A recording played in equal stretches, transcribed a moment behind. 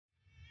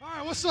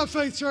What's up,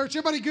 Faith Church?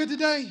 Everybody good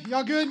today?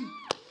 Y'all good?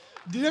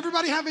 Did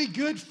everybody have a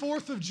good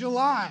 4th of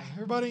July?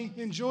 Everybody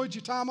enjoyed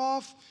your time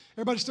off?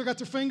 Everybody still got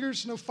their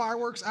fingers? No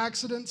fireworks,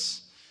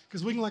 accidents?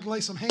 Because we can lay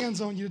some hands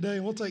on you today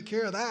and we'll take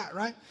care of that,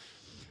 right?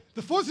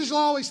 The 4th of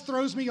July always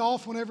throws me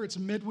off whenever it's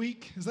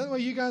midweek. Is that the way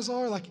you guys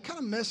are? It kind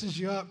of messes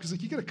you up because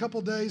you get a couple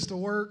days to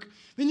work.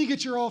 Then you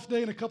get your off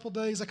day in a couple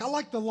days. I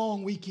like the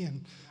long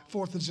weekend,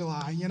 4th of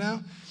July, you know?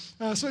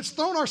 So it's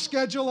thrown our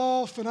schedule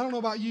off, and I don't know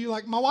about you.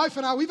 My wife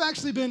and I, we've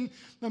actually been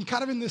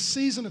kind of in this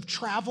season of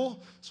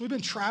travel. So we've been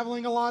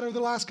traveling a lot over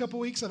the last couple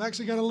weeks. I've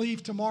actually got to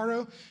leave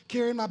tomorrow.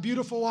 Carrie, my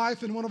beautiful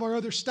wife, and one of our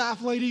other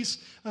staff ladies,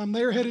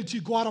 they're headed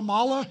to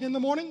Guatemala in the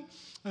morning.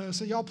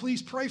 So y'all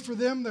please pray for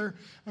them. They're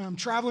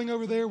traveling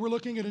over there. We're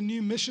looking at a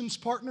new missions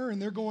partner,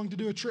 and they're going to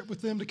do a trip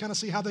with them to kind of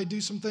see how they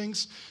do some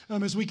things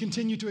as we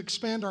continue to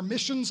expand our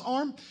missions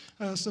arm.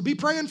 So be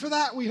praying for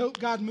that. We hope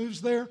God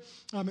moves there,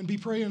 and be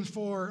praying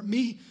for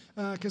me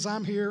because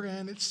I'm here,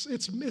 and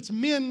it's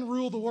men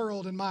rule the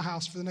world in my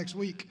house for the next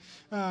week.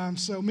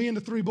 So me and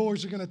the 3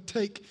 boys are going to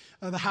take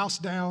the house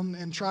down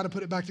and try to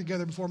put it back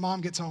together before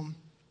Mom gets home.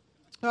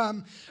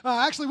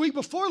 Actually, week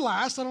before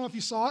last, I don't know if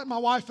you saw it, my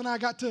wife and I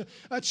got to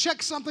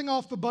check something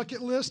off the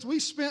bucket list. We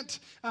spent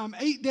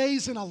 8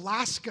 days in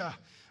Alaska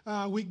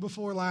week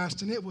before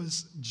last, and it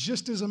was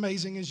just as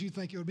amazing as you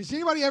think it would be. Has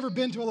anybody ever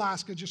been to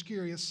Alaska? Just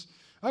curious.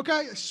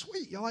 Okay,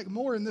 sweet. You like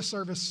more in this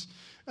service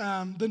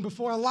than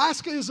before.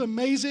 Alaska is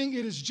amazing.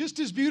 It is just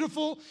as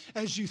beautiful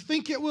as you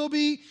think it will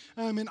be.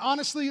 And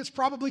honestly, it's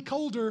probably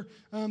colder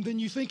than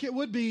you think it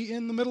would be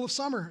in the middle of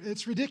summer.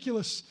 It's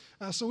ridiculous.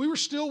 So we were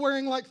still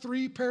wearing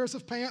 3 pairs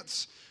of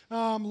pants,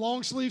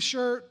 long sleeve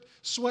shirt,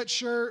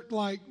 sweatshirt,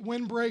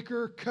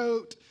 windbreaker,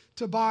 coat,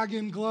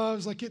 toboggan,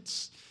 gloves.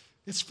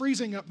 It's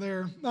freezing up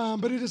there,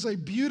 but it is a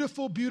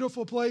beautiful,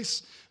 beautiful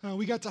place.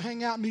 We got to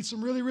hang out and meet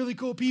some really, really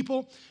cool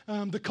people.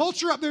 The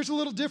culture up there is a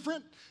little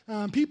different.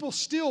 People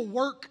still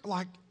work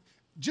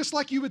just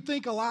like you would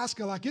think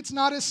Alaska. It's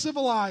not as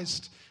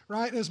civilized,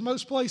 right, as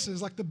most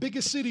places. The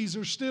biggest cities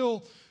are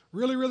still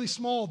really, really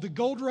small. The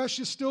gold rush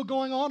is still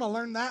going on. I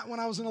learned that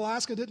when I was in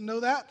Alaska. Didn't know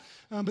that.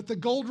 But the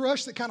gold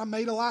rush that kind of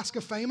made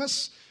Alaska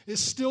famous is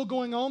still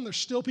going on. There's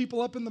still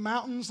people up in the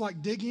mountains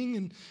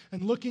digging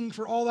and looking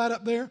for all that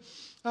up there.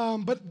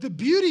 But the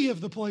beauty of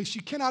the place,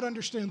 you cannot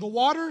understand. The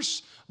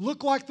waters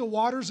look like the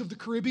waters of the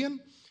Caribbean.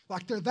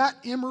 They're that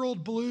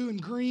emerald blue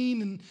and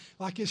green, and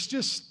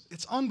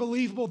it's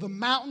unbelievable. The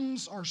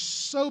mountains are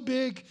so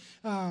big,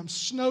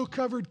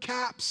 snow-covered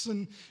caps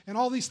and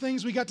all these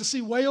things. We got to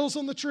see whales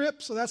on the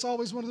trip, so that's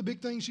always one of the big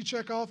things you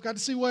check off. Got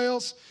to see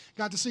whales,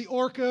 got to see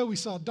orca, we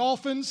saw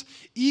dolphins.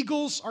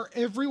 Eagles are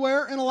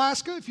everywhere in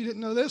Alaska, if you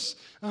didn't know this.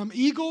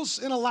 Eagles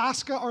in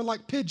Alaska are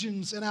like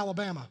pigeons in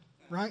Alabama,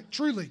 right?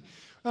 Truly.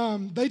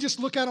 They just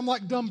look at them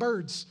like dumb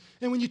birds.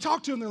 And when you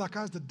talk to them, they're like,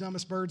 "Oh, it's the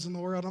dumbest birds in the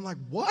world." I'm like,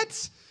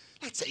 "What?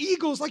 That's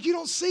eagles." You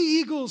don't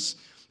see eagles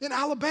in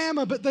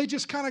Alabama, but they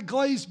just kind of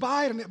glazed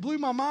by it, and it blew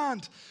my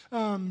mind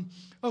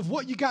of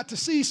what you got to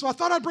see. So I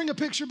thought I'd bring a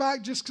picture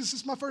back just because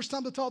it's my first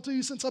time to talk to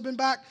you since I've been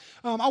back.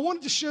 I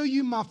wanted to show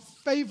you my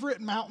favorite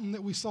mountain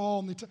that we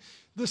saw.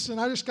 Listen,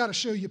 I just got to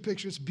show you a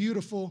picture. It's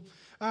beautiful.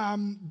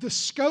 The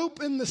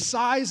scope and the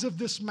size of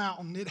this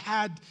mountain, it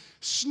had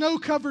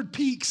snow-covered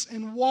peaks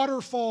and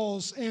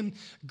waterfalls and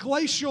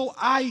glacial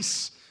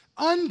ice,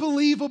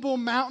 unbelievable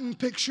mountain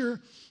picture.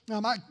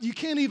 You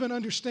can't even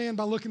understand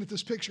by looking at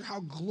this picture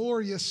how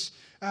glorious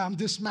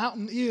this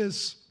mountain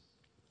is.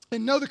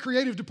 And no, the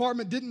creative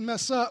department didn't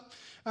mess up.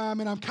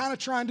 And I'm kind of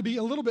trying to be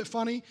a little bit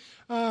funny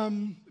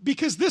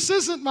because this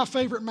isn't my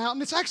favorite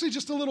mountain. It's actually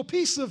just a little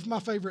piece of my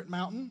favorite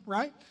mountain,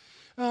 right?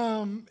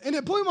 And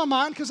it blew my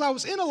mind because I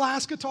was in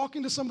Alaska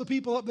talking to some of the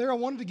people up there. I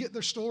wanted to get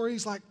their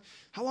stories,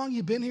 how long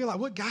you been here?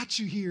 What got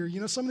you here?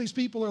 Some of these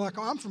people are like,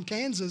 "Oh, I'm from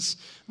Kansas."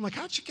 I'm like,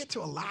 "How'd you get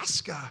to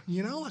Alaska?"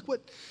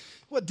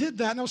 What did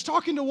that? And I was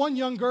talking to one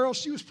young girl.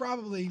 She was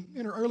probably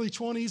in her early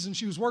 20s, and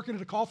she was working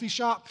at a coffee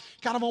shop,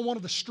 kind of on one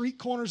of the street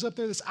corners up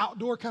there, this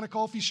outdoor kind of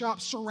coffee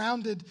shop,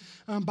 surrounded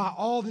by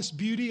all this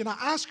beauty. And I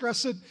asked her, I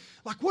said,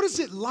 what is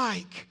it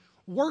like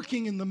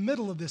working in the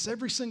middle of this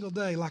every single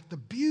day? The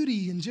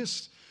beauty and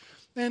just...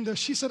 And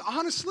she said,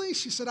 honestly,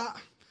 she said,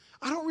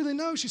 I don't really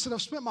know. She said,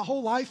 I've spent my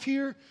whole life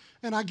here,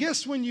 and I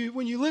guess when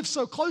you live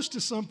so close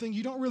to something,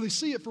 you don't really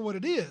see it for what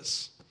it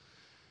is.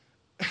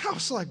 And I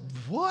was like,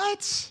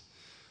 what?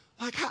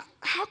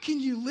 How can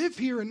you live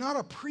here and not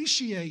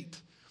appreciate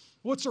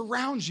what's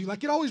around you?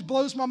 It always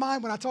blows my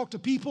mind when I talk to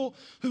people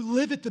who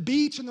live at the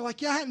beach, and they're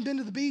like, "Yeah, I hadn't been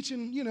to the beach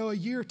in, a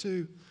year or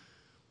two."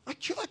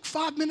 You're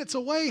 5 minutes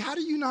away. How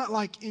do you not,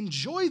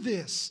 enjoy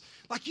this?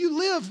 You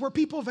live where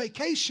people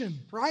vacation,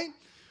 right?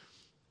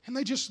 And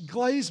they just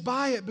glaze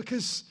by it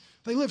because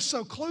they live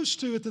so close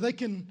to it that they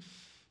can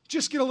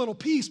just get a little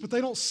piece, but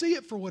they don't see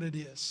it for what it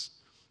is.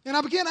 And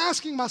I began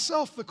asking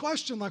myself the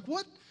question,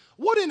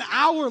 what in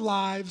our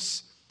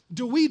lives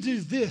do we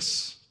do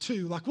this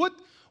to?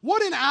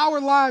 What in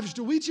our lives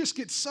do we just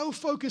get so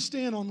focused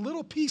in on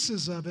little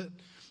pieces of it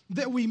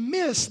that we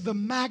miss the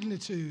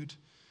magnitude,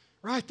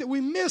 right? That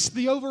we miss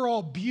the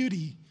overall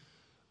beauty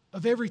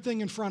of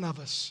everything in front of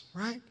us,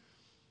 right?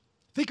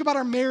 Think about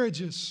our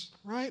marriages,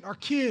 right? Our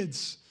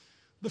kids,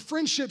 the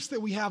friendships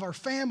that we have, our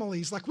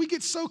families. Like we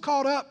get so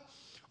caught up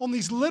on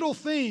these little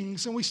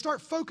things and we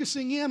start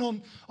focusing in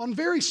on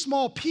very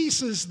small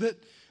pieces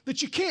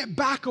that you can't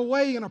back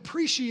away and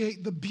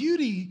appreciate the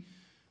beauty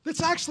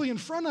that's actually in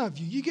front of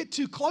you. You get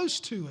too close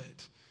to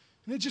it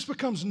and it just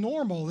becomes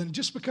normal and it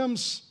just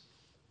becomes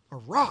a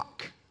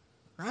rock,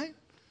 right?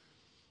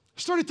 I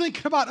started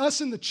thinking about us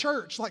in the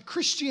church, like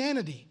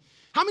Christianity.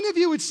 How many of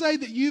you would say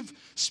that you've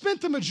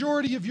spent the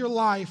majority of your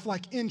life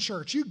like in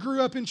church? You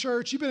grew up in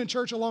church. You've been in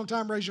church a long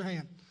time. Raise your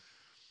hand.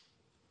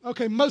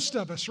 Okay, most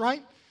of us,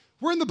 right?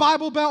 We're in the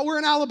Bible Belt. We're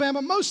in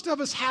Alabama. Most of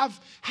us have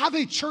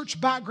a church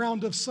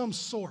background of some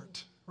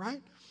sort,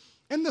 right?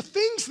 And the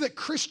things that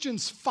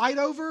Christians fight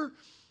over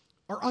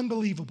are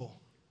unbelievable,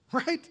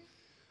 right?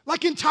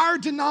 Like entire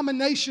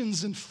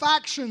denominations and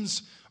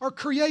factions are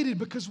created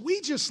because we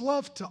just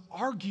love to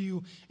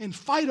argue and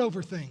fight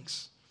over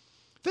things.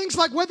 Things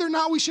like whether or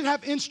not we should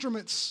have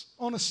instruments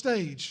on a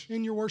stage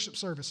in your worship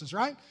services,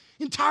 right?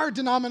 Entire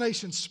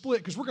denominations split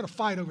because we're going to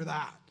fight over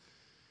that.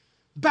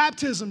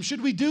 Baptism,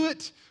 should we do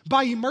it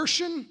by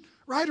immersion,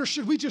 right? Or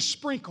should we just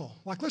sprinkle?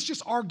 Like, let's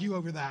just argue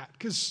over that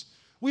because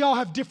we all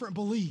have different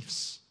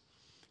beliefs.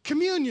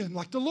 Communion,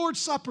 like the Lord's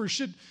Supper,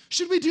 should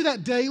we do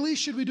that daily?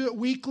 Should we do it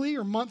weekly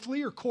or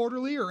monthly or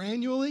quarterly or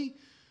annually,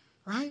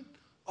 right?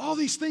 All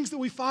these things that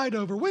we fight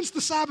over. When's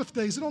the Sabbath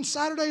day? Is it on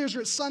Saturday or is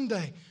it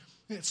Sunday?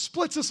 And it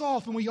splits us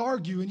off and we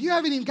argue. And you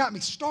haven't even got me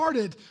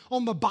started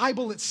on the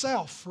Bible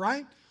itself,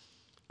 right?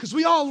 Because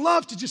we all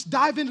love to just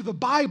dive into the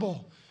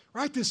Bible,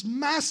 right? This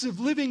massive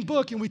living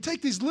book. And we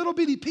take these little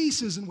bitty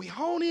pieces and we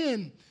hone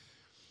in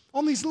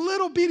on these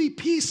little bitty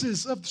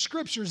pieces of the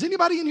scriptures.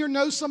 Anybody in here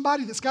know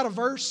somebody that's got a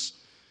verse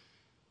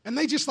and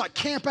they just like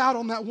camp out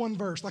on that one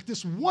verse, like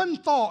this one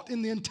thought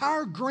in the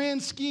entire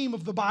grand scheme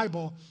of the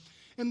Bible,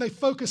 and they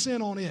focus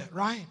in on it,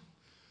 right?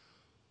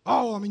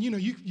 Oh, I mean,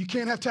 you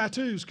can't have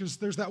tattoos because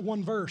there's that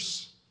one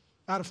verse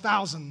out of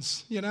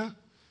thousands,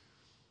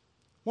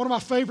 One of my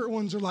favorite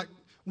ones are like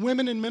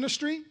women in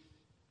ministry.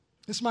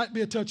 This might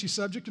be a touchy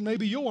subject, and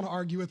maybe you'll want to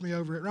argue with me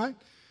over it, right?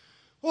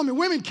 Well, I mean,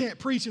 women can't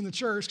preach in the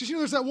church because,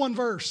 there's that one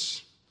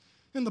verse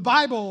in the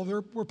Bible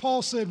where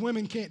Paul said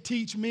women can't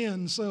teach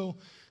men. So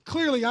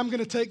clearly I'm going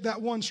to take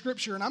that one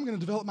scripture and I'm going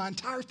to develop my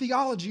entire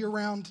theology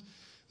around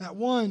that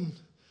one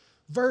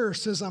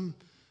verse as I'm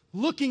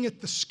looking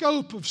at the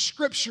scope of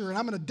Scripture, and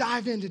I'm going to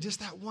dive into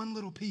just that one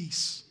little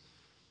piece.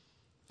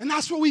 And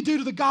that's what we do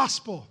to the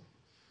gospel.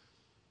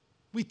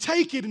 We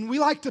take it and we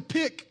like to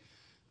pick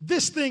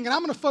this thing, and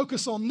I'm going to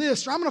focus on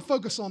this, or I'm going to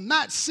focus on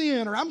that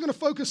sin, or I'm going to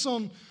focus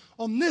on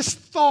this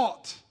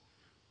thought.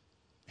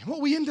 And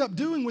what we end up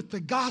doing with the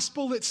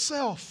gospel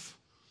itself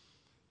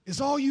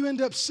is all you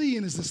end up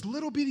seeing is this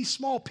little bitty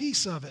small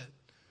piece of it.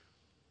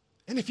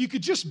 And if you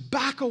could just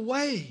back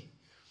away,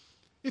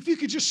 if you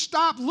could just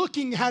stop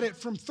looking at it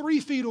from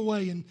 3 feet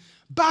away and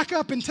back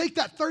up and take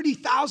that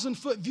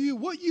 30,000-foot view,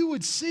 what you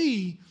would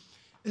see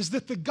is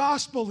that the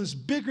gospel is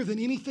bigger than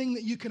anything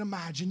that you can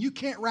imagine. You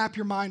can't wrap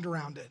your mind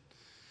around it.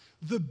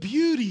 The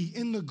beauty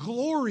and the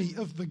glory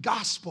of the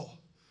gospel,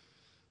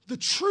 the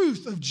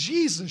truth of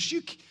Jesus,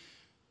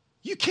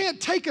 you can't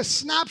take a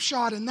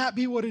snapshot and that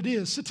be what it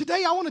is. So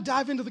today I want to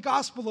dive into the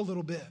gospel a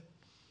little bit.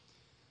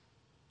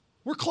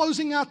 We're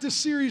closing out this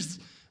series,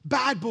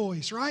 Bad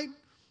Boys, right?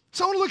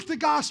 So I want to look at the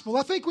gospel.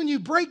 I think when you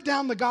break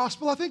down the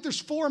gospel, I think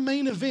there's 4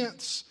 main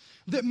events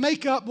that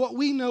make up what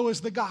we know as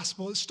the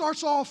gospel. It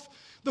starts off,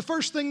 the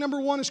first thing, number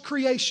 1, is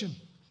creation,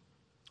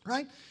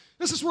 right?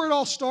 This is where it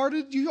all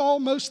started. You all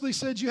mostly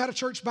said you had a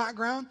church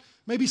background.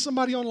 Maybe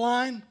somebody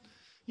online,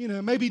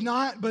 maybe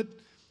not, but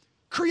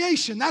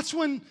creation, that's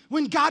when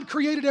God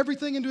created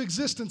everything into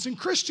existence. And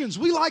Christians,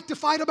 we like to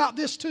fight about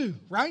this too,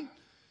 right?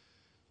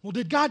 Well,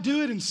 did God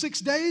do it in 6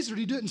 days or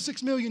did he do it in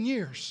 6 million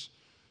years?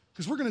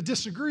 Because we're going to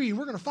disagree and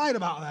we're going to fight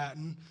about that.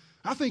 And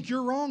I think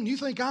you're wrong and you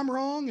think I'm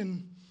wrong.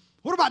 And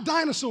what about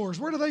dinosaurs?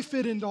 Where do they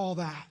fit into all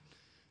that?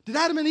 Did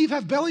Adam and Eve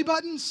have belly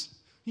buttons?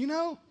 I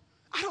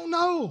don't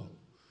know.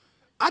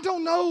 I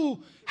don't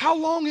know how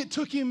long it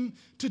took him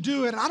to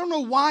do it. I don't know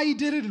why he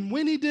did it and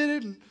when he did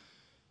it. And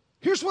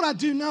here's what I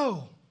do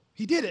know.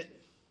 He did it,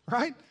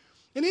 right?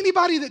 And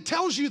anybody that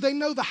tells you they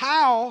know the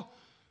how,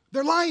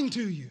 they're lying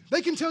to you.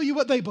 They can tell you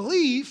what they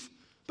believe,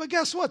 but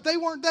guess what? They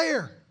weren't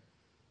there.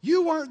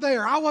 You weren't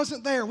there. I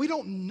wasn't there. We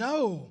don't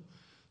know.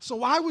 So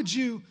why would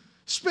you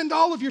spend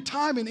all of your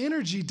time and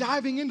energy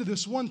diving into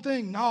this one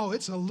thing? No,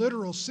 it's a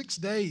literal 6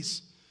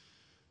 days.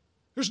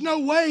 There's no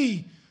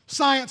way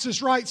science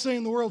is right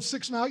saying the world's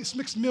 6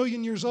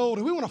 million years old,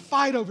 and we want to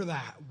fight over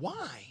that.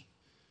 Why?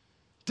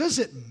 Does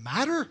it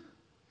matter?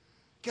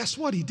 Guess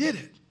what? He did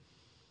it.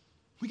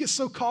 We get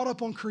so caught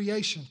up on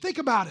creation. Think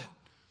about it.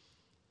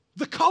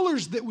 The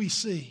colors that we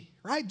see,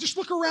 right? Just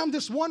look around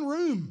this one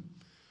room.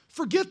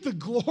 Forget the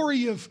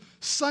glory of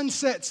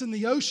sunsets in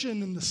the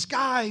ocean and the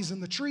skies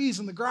and the trees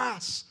and the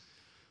grass.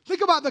 Think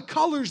about the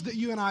colors that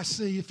you and I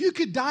see. If you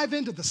could dive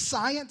into the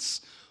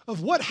science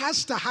of what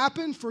has to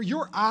happen for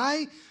your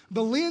eye,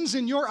 the lens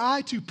in your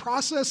eye to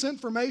process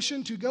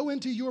information, to go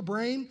into your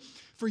brain,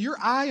 for your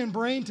eye and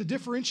brain to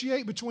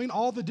differentiate between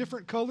all the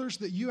different colors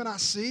that you and I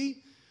see,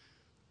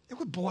 it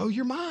would blow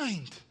your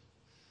mind.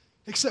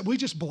 Except we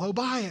just blow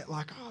by it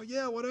like, oh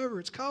yeah, whatever,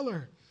 it's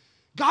color.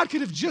 God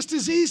could have just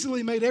as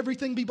easily made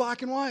everything be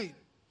black and white.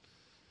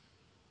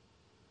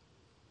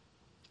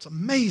 It's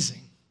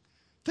amazing.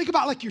 Think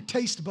about like your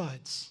taste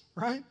buds,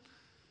 right?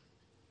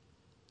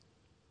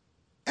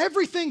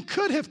 Everything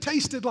could have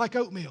tasted like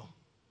oatmeal.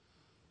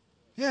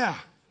 Yeah,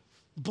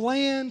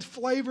 bland,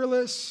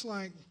 flavorless,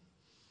 like,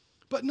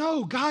 but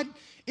no, God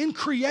in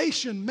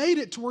creation made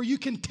it to where you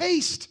can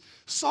taste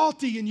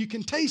salty and you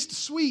can taste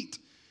sweet.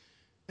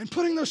 And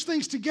putting those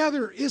things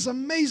together is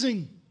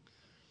amazing.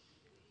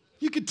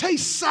 You could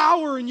taste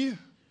sour and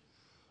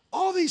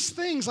all these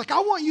things. Like, I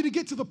want you to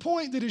get to the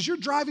point that as you're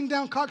driving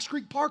down Cox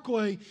Creek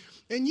Parkway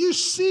and you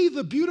see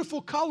the beautiful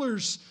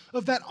colors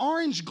of that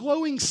orange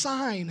glowing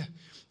sign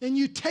and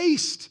you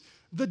taste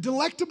the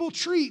delectable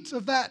treat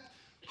of that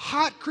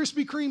hot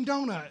Krispy Kreme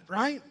donut,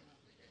 right?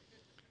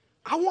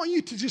 I want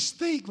you to just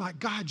think like,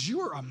 God,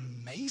 you are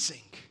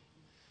amazing.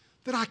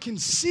 That I can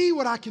see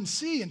what I can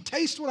see and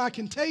taste what I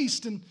can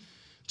taste. And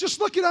just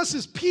look at us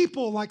as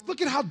people, like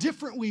look at how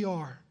different we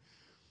are.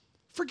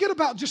 Forget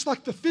about just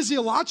like the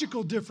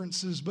physiological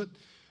differences, but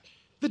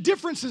the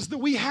differences that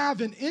we have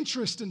in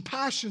interest and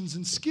passions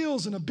and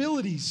skills and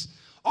abilities,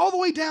 all the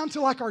way down to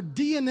like our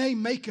DNA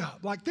makeup.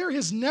 Like there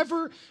has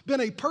never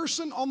been a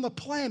person on the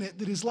planet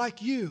that is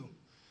like you.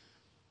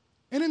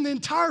 And in the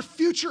entire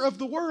future of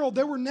the world,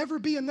 there will never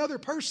be another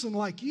person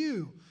like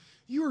you.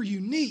 You are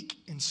unique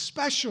and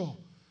special.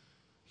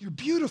 You're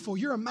beautiful.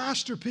 You're a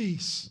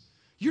masterpiece.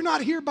 You're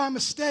not here by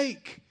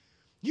mistake.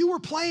 You were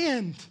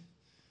planned.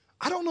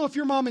 I don't know if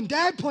your mom and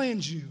dad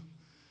planned you,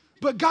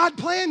 but God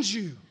planned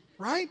you,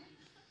 right?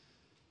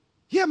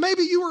 Yeah,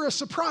 maybe you were a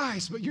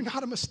surprise, but you're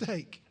not a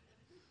mistake.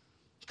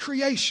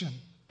 Creation.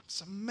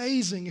 It's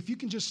amazing if you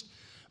can just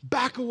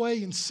back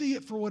away and see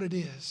it for what it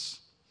is.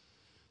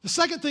 The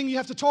second thing you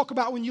have to talk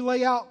about when you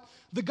lay out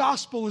the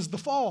gospel is the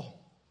fall,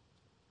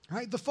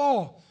 right? The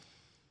fall.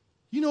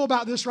 You know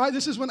about this, right?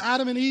 This is when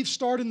Adam and Eve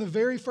starred in the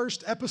very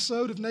first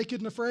episode of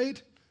Naked and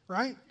Afraid,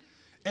 right?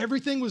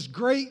 Everything was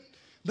great.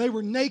 They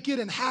were naked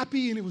and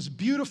happy, and it was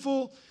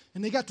beautiful,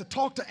 and they got to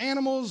talk to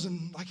animals,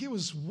 and like it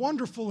was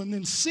wonderful. And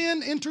then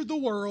sin entered the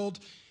world,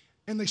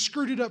 and they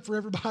screwed it up for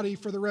everybody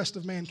for the rest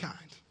of mankind,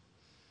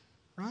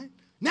 right?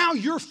 Now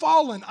you're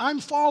fallen. I'm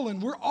fallen.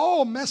 We're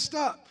all messed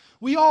up.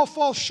 We all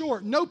fall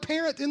short. No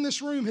parent in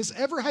this room has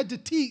ever had to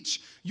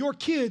teach your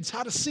kids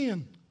how to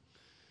sin.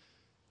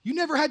 You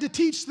never had to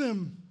teach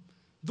them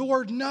the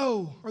word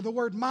no or the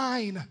word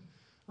mine,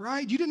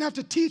 right? You didn't have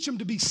to teach them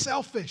to be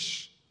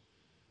selfish.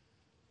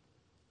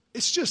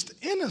 It's just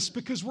in us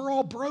because we're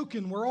all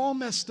broken. We're all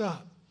messed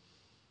up.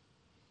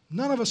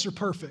 None of us are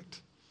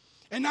perfect.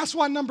 And that's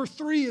why number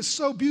 3 is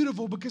so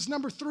beautiful, because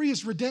number 3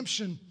 is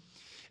redemption.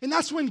 And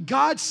that's when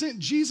God sent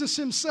Jesus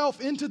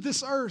himself into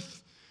this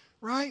earth,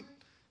 right?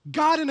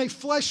 God in a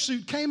flesh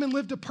suit came and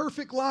lived a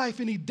perfect life,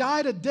 and he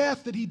died a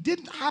death that he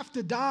didn't have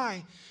to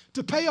die,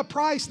 to pay a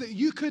price that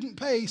you couldn't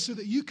pay so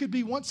that you could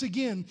be once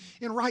again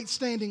in right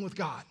standing with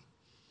God.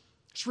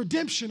 It's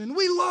redemption, and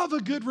we love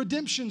a good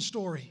redemption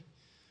story.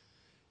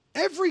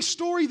 Every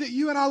story that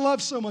you and I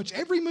love so much,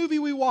 every movie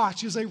we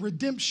watch is a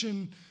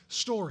redemption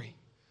story.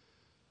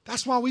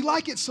 That's why we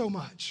like it so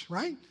much,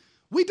 right?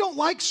 We don't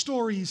like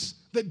stories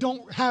that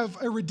don't have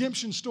a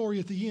redemption story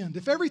at the end.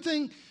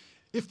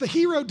 If the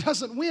hero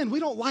doesn't win, we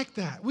don't like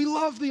that. We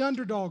love the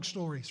underdog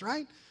stories,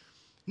 right?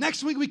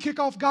 Next week we kick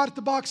off God at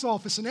the Box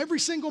Office, and every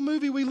single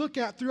movie we look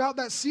at throughout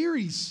that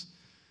series,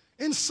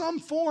 in some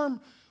form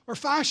or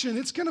fashion,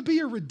 it's going to be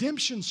a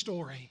redemption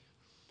story.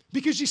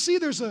 Because you see,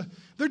 there's a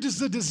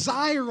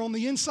desire on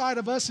the inside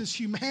of us as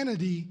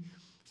humanity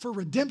for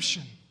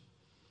redemption.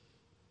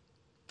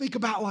 Think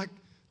about like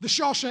The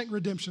Shawshank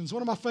Redemption is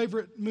one of my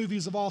favorite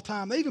movies of all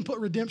time. They even put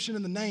redemption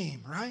in the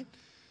name, right?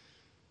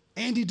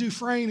 Andy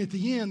Dufresne at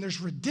the end,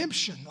 there's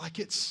redemption. Like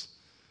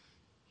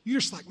you're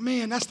just like,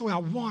 man, that's the way I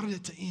wanted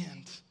it to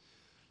end.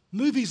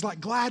 Movies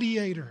like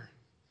Gladiator,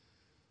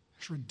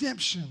 there's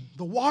redemption.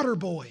 The Water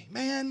Boy,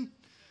 man.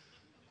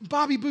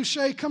 Bobby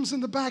Boucher comes in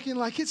the back end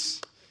like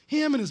it's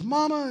him and his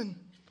mama, and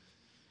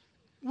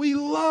we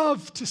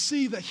love to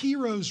see the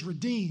heroes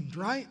redeemed,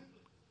 right?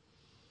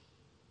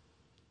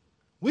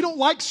 We don't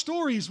like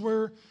stories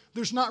where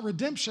there's not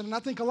redemption, and I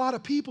think a lot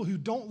of people who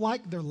don't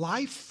like their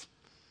life,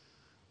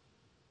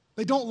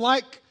 they don't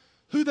like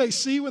who they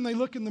see when they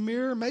look in the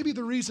mirror, maybe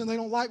the reason they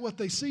don't like what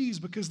they see is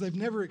because they've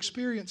never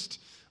experienced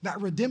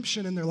that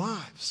redemption in their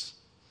lives.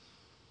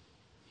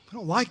 They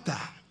don't like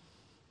that.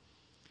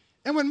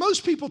 And when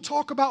most people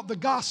talk about the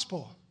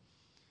gospel,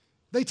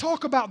 they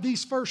talk about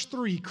these first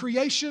 3,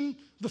 creation,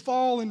 the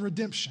fall, and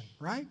redemption,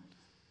 right?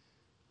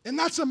 And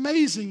that's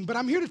amazing, but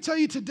I'm here to tell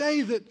you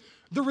today that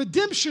the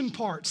redemption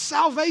part,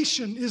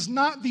 salvation, is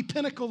not the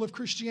pinnacle of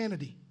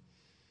Christianity.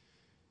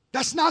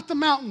 That's not the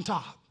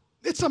mountaintop.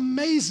 It's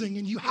amazing,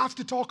 and you have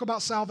to talk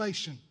about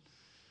salvation,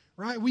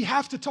 right? We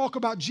have to talk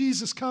about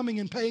Jesus coming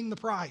and paying the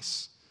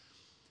price.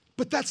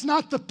 But that's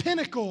not the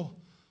pinnacle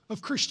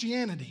of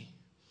Christianity.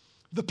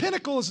 The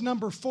pinnacle is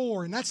number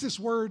 4, and that's this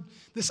word,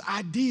 this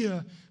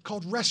idea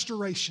called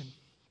restoration.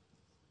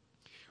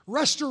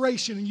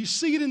 Restoration, and you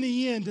see it in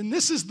the end, and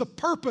this is the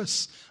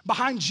purpose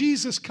behind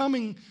Jesus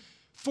coming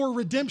for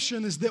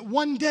redemption, is that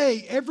one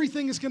day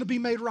everything is going to be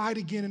made right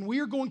again, and we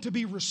are going to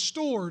be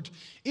restored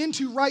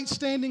into right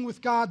standing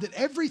with God, that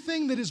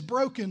everything that is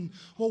broken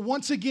will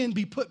once again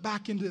be put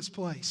back into its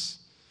place.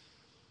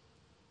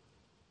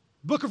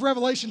 Book of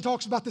Revelation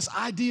talks about this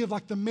idea of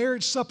like the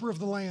marriage supper of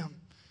the Lamb,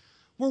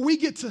 where we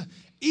get to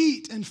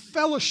eat and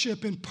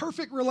fellowship in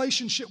perfect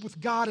relationship with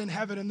God in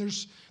heaven. And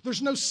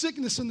there's no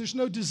sickness and there's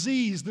no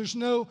disease. There's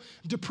no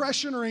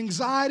depression or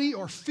anxiety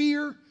or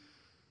fear.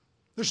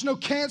 There's no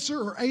cancer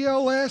or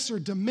ALS or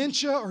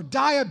dementia or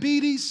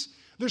diabetes.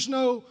 There's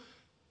none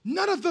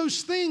of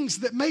those things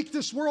that make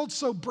this world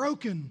so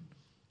broken.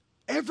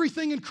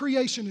 Everything in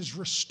creation is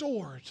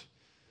restored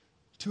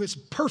to its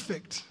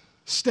perfect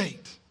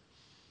state.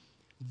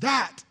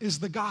 That is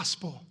the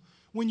gospel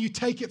when you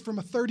take it from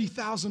a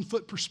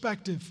 30,000-foot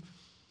perspective.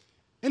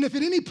 And if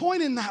at any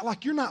point in that,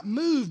 like you're not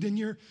moved and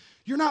you're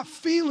not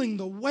feeling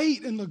the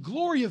weight and the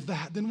glory of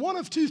that, then one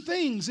of two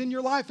things in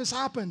your life has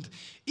happened.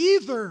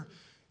 Either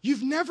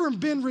you've never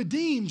been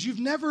redeemed, you've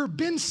never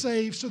been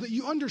saved so that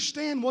you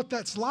understand what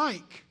that's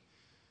like.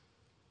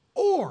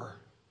 Or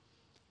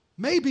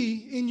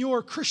maybe in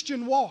your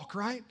Christian walk,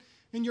 right?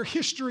 In your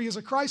history as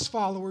a Christ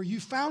follower, you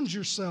found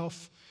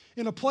yourself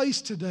in a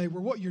place today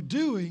where what you're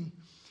doing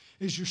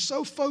is you're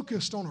so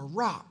focused on a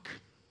rock.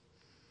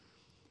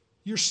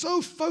 You're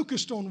so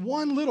focused on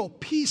one little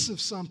piece of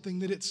something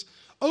that it's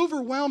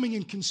overwhelming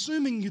and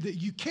consuming you that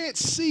you can't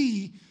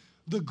see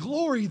the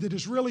glory that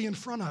is really in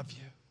front of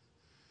you.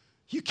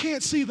 You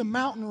can't see the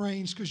mountain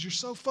range because you're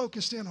so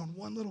focused in on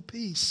one little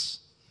piece.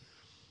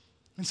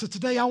 And so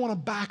today I want to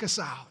back us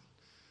out.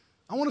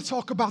 I want to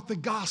talk about the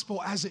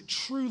gospel as it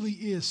truly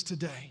is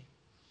today.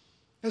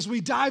 As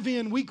we dive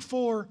in week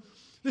 4,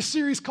 this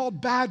series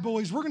called Bad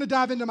Boys, we're going to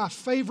dive into my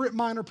favorite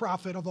minor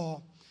prophet of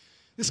all,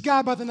 this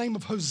guy by the name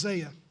of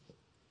Hosea.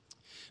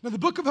 Now, the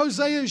book of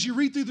Hosea, as you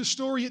read through the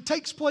story, it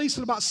takes place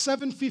in about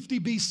 750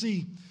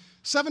 BC,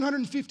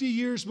 750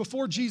 years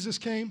before Jesus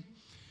came.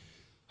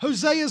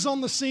 Hosea is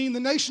on the scene.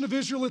 The nation of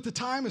Israel at the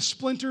time is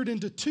splintered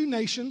into 2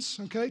 nations,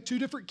 okay, 2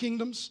 different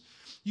kingdoms.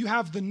 You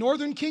have the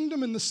northern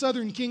kingdom and the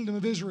southern kingdom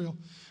of Israel.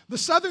 The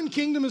southern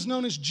kingdom is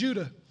known as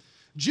Judah.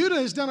 Judah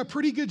has done a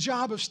pretty good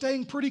job of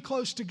staying pretty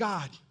close to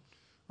God.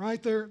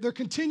 Right? They're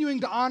continuing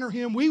to honor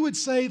him. We would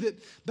say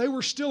that they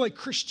were still a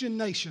Christian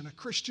nation, a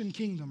Christian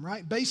kingdom,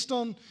 right? Based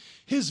on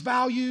his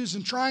values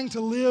and trying to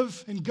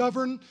live and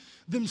govern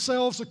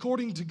themselves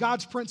according to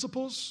God's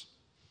principles.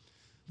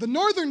 The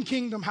northern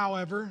kingdom,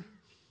 however,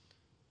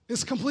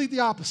 is completely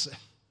opposite.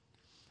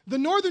 The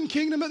northern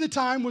kingdom at the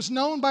time was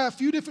known by a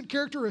few different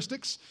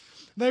characteristics.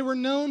 They were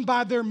known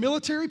by their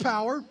military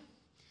power.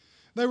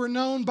 They were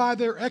known by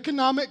their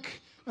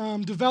economic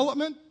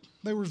development.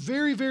 They were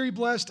very, very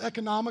blessed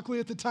economically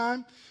at the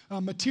time.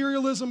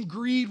 Materialism,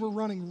 greed were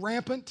running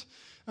rampant.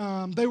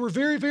 They were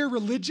very, very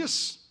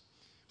religious.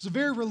 It was a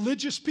very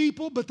religious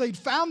people, but they'd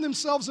found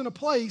themselves in a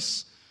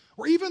place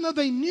where even though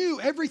they knew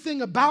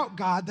everything about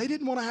God, they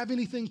didn't want to have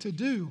anything to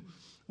do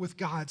with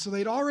God. So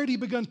they'd already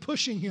begun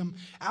pushing him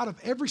out of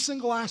every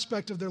single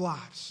aspect of their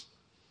lives.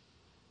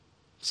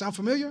 Sound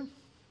familiar?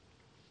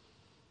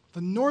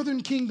 The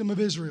northern kingdom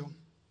of Israel.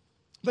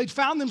 They'd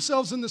found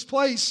themselves in this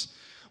place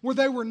where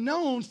they were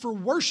known for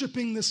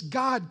worshiping this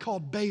god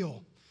called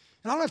Baal.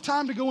 And I don't have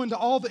time to go into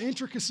all the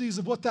intricacies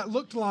of what that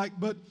looked like,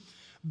 but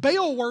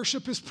Baal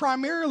worship is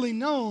primarily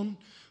known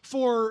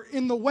for,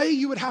 in the way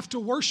you would have to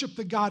worship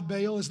the god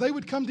Baal, is they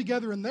would come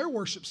together in their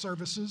worship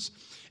services,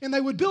 and they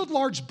would build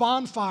large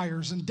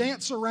bonfires and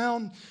dance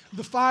around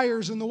the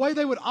fires. And the way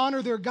they would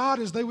honor their god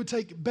is they would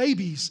take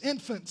babies,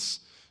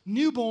 infants,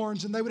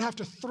 newborns, and they would have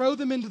to throw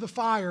them into the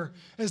fire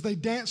as they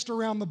danced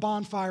around the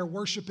bonfire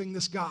worshiping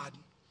this god.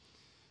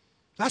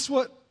 That's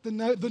what the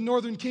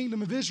northern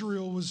kingdom of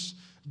Israel was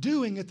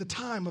doing at the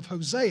time of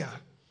Hosea.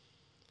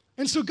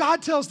 And so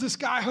God tells this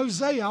guy,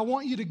 Hosea, I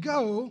want you to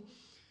go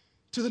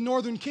to the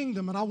northern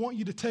kingdom and I want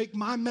you to take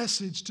my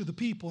message to the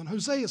people. And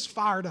Hosea is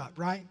fired up,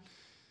 right?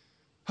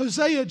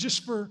 Hosea,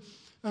 just for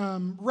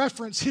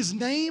reference, his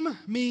name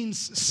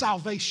means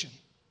salvation.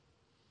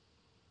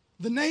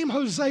 The name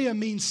Hosea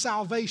means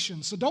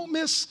salvation. So don't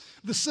miss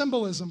the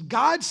symbolism.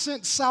 God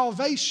sent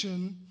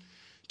salvation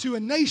to a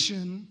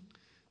nation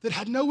that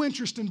had no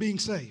interest in being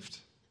saved.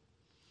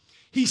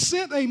 He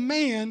sent a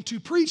man to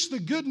preach the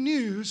good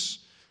news,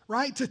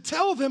 right, to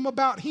tell them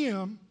about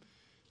him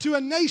to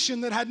a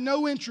nation that had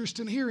no interest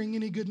in hearing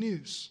any good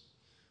news.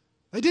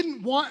 They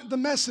didn't want the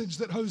message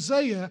that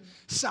Hosea,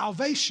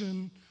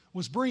 salvation,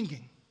 was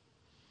bringing.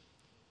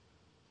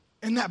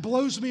 And that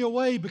blows me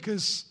away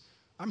because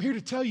I'm here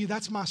to tell you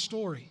that's my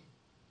story.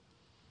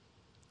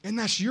 And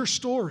that's your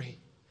story.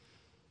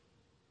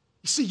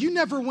 You see, you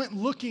never went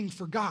looking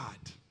for God.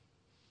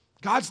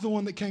 God's the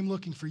one that came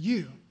looking for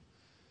you.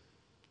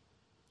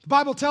 The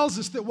Bible tells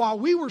us that while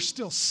we were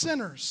still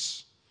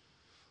sinners,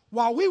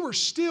 while we were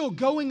still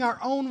going our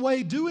own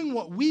way, doing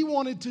what we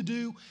wanted to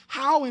do,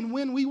 how and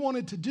when we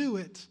wanted to do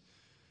it,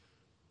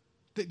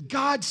 that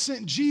God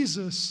sent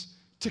Jesus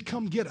to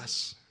come get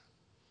us.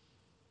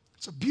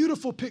 It's a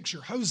beautiful picture.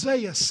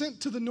 Hosea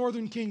sent to the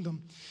northern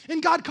kingdom.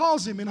 And God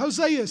calls him, and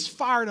Hosea is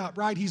fired up,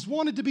 right? He's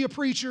wanted to be a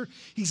preacher.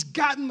 He's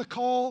gotten the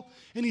call,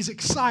 and he's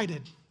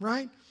excited,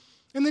 right?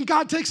 And then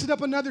God takes it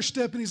up another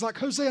step, and he's like,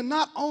 Hosea,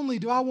 not only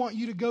do I want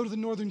you to go to the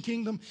northern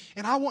kingdom,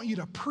 and I want you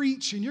to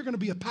preach, and you're going to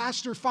be a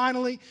pastor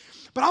finally,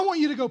 but I want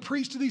you to go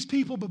preach to these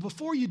people, but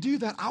before you do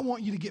that, I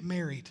want you to get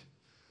married.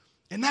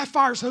 And that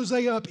fires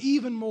Hosea up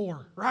even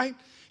more, right?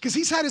 Because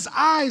he's had his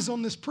eyes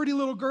on this pretty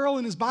little girl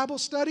in his Bible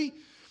study,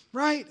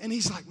 right? And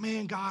he's like,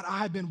 man, God, I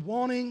have been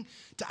wanting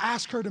to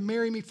ask her to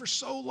marry me for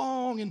so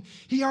long. And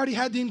he already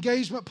had the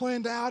engagement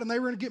planned out, and they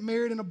were going to get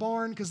married in a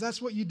barn because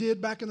that's what you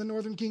did back in the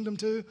northern kingdom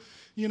too.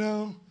 You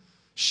know,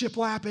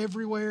 shiplap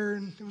everywhere,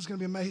 and it was going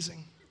to be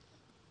amazing.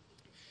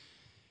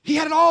 He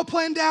had it all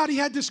planned out. He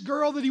had this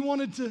girl that he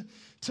wanted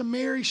to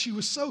marry. She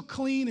was so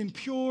clean and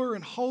pure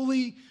and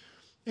holy.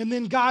 And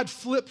then God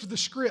flipped the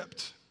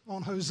script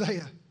on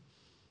Hosea.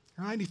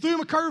 Right? He threw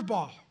him a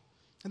curveball.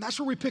 And that's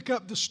where we pick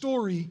up the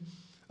story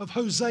of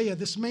Hosea,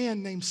 this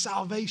man named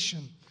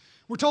Salvation.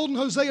 We're told in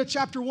Hosea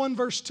chapter 1,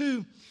 verse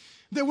 2,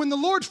 that when the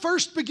Lord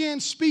first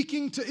began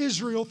speaking to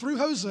Israel through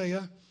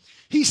Hosea,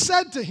 he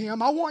said to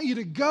him, I want you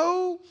to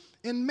go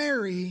and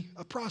marry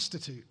a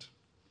prostitute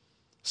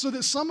so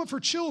that some of her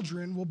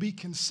children will be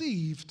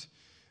conceived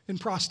in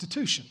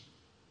prostitution.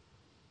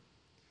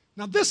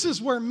 Now, this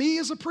is where me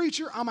as a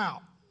preacher, I'm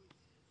out.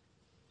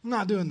 I'm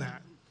not doing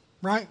that,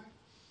 right?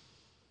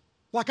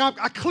 Like I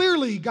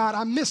clearly, God,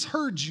 I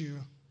misheard you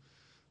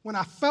when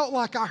I felt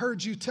like I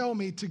heard you tell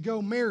me to go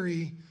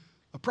marry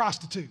a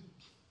prostitute.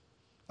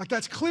 Like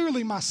that's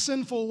clearly my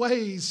sinful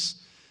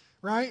ways,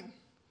 right?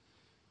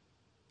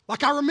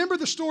 Like I remember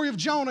the story of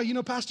Jonah. You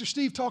know, Pastor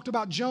Steve talked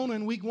about Jonah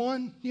in week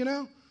 1, you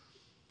know?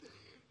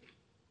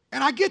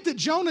 And I get that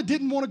Jonah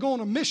didn't want to go on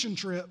a mission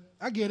trip.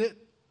 I get it.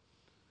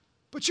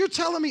 But you're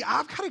telling me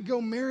I've got to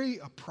go marry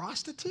a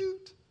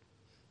prostitute?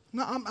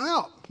 No, I'm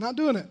out. Not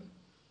doing it.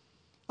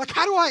 Like,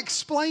 how do I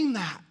explain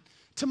that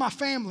to my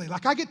family?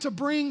 Like, I get to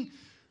bring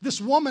this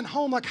woman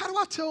home. Like, how do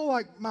I tell,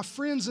 like, my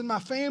friends and my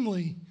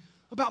family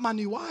about my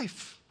new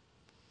wife?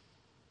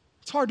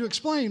 It's hard to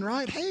explain,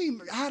 right? Hey,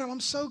 Adam, I'm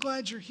so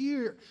glad you're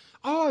here.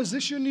 Oh, is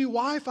this your new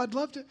wife? I'd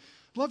love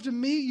to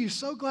meet you.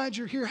 So glad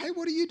you're here. Hey,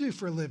 what do you do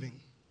for a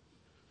living?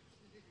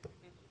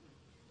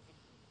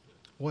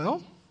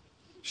 Well,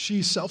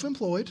 she's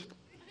self-employed.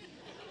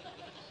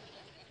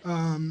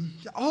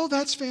 Oh,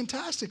 that's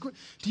fantastic.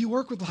 Do you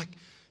work with, like,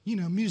 you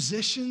know,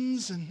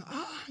 musicians? And,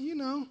 you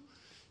know,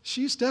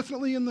 she's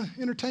definitely in the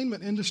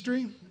entertainment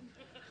industry.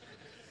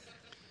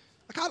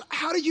 Like,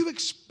 how do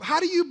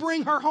you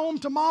bring her home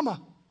to mama,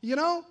 you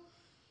know?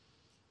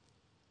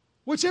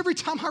 Which every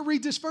time I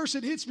read this verse,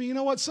 it hits me. You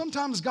know what?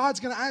 Sometimes God's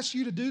going to ask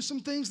you to do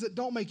some things that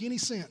don't make any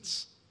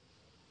sense.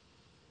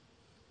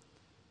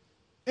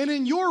 And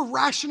in your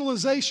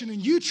rationalization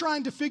and you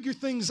trying to figure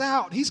things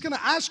out, he's going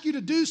to ask you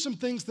to do some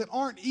things that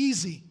aren't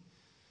easy.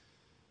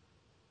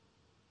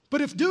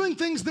 But if doing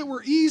things that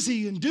were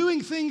easy and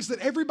doing things that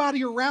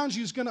everybody around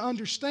you is going to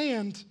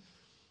understand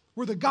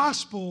were the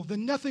gospel,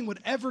 then nothing would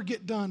ever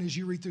get done as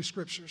you read through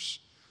scriptures.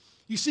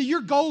 You see,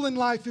 your goal in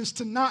life is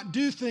to not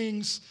do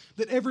things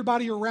that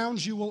everybody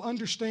around you will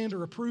understand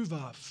or approve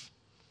of.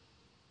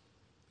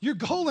 Your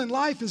goal in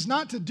life is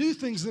not to do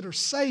things that are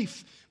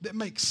safe, that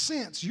make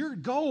sense. Your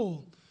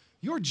goal,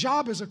 your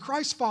job as a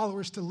Christ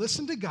follower is to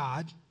listen to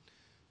God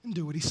and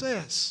do what he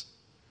says.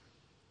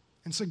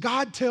 And so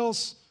God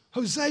tells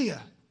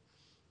Hosea,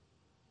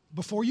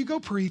 before you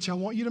go preach, I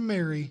want you to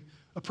marry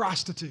a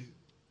prostitute.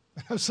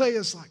 And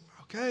Hosea's like,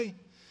 okay.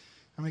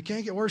 I mean, it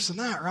can't get worse than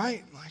that,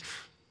 right? Like,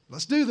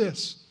 let's do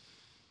this.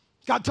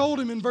 God told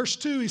him in verse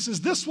 2, he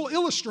says, this will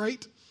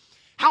illustrate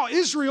how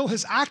Israel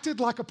has acted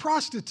like a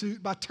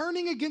prostitute by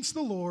turning against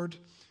the Lord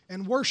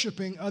and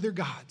worshiping other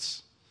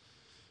gods.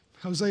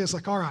 Hosea's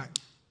like, all right,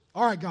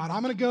 God,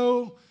 I'm going to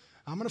go,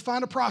 I'm going to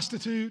find a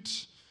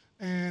prostitute,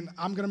 and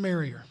I'm going to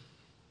marry her.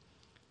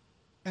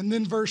 And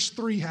then verse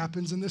 3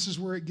 happens, and this is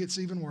where it gets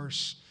even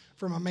worse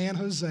for my man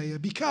Hosea,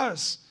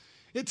 because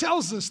it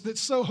tells us that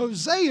so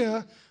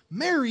Hosea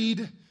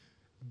married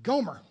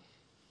Gomer.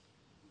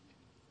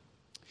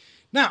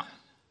 Now,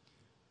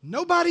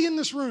 nobody in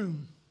this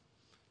room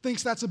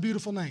thinks that's a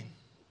beautiful name.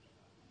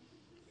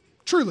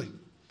 Truly.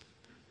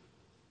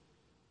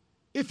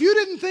 If you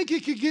didn't think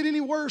it could get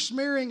any worse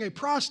marrying a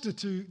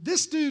prostitute,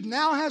 this dude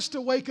now has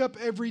to wake up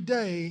every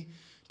day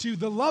to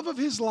the love of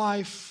his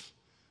life,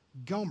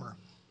 Gomer.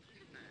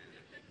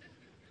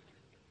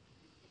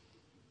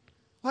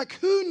 Like,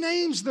 who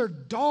names their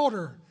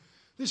daughter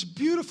this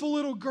beautiful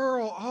little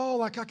girl? Oh,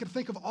 like I could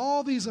think of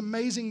all these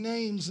amazing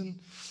names, and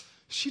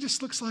she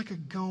just looks like a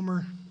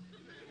Gomer.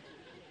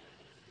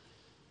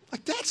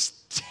 Like,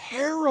 that's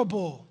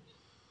terrible,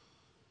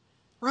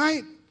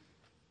 right?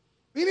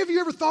 Any of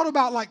you ever thought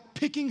about, like,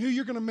 picking who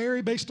you're going to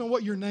marry based on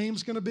what your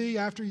name's going to be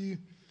after you.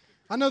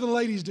 I know the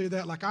ladies do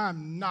that, like,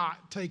 I'm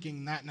not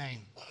taking that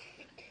name,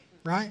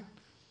 right?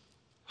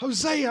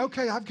 Hosea,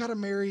 okay, I've got to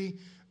marry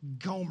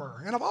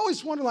Gomer. And I've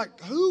always wondered, like,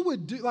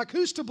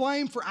 who's to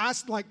blame for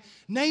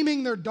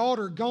naming their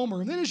daughter Gomer?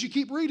 And then as you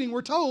keep reading,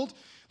 we're told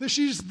that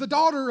she's the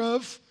daughter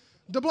of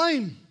to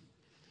blame.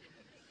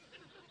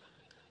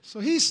 So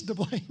he's to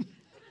blame.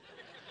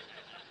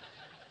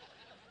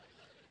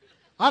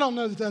 I don't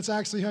know that that's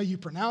actually how you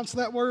pronounce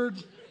that word.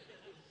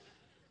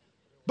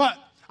 But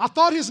I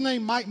thought his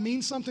name might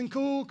mean something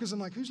cool because I'm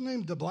like, whose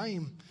name to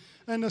blame?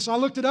 And so I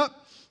looked it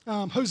up.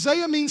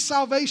 Hosea means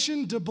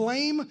salvation. To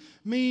blame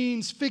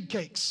means fig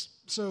cakes.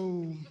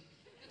 So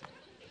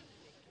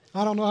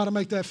I don't know how to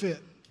make that fit.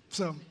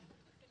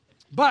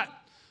 But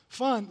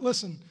fun.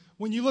 Listen,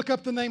 when you look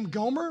up the name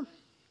Gomer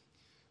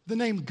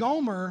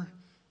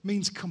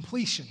means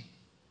completion.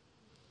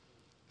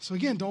 So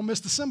again, don't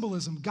miss the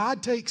symbolism.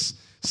 God takes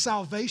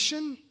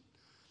salvation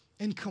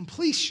and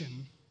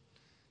completion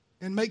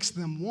and makes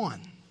them one.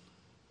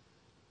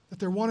 That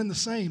they're one and the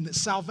same, that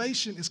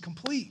salvation is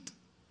complete.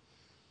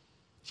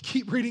 You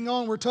keep reading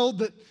on, we're told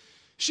that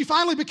she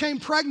finally became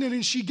pregnant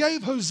and she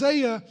gave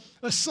Hosea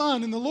a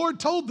son, and the Lord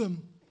told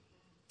them,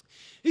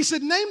 He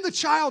said, name the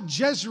child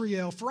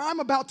Jezreel, for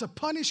I'm about to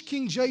punish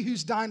King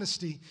Jehu's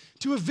dynasty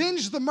to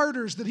avenge the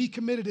murders that he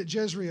committed at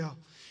Jezreel.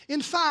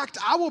 In fact,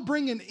 I will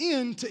bring an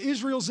end to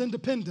Israel's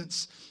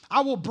independence.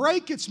 I will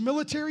break its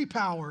military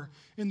power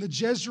in the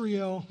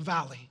Jezreel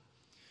Valley.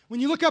 When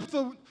you look up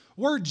the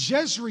word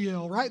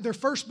Jezreel, right, their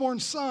firstborn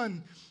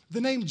son,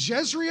 the name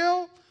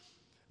Jezreel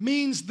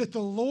means that the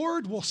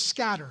Lord will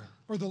scatter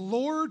or the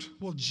Lord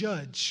will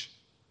judge.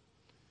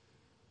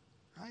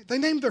 Right? They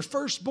named their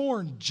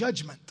firstborn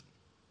Judgment.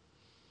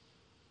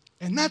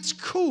 And that's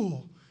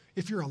cool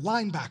if you're a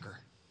linebacker,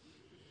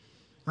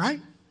 right?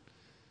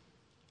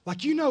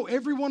 Like, you know,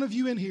 every one of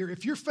you in here,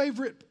 if your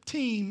favorite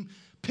team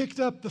picked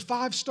up the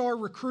 5-star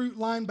recruit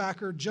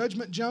linebacker,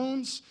 Judgment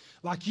Jones,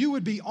 like, you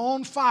would be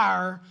on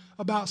fire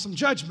about some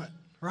judgment,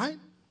 right?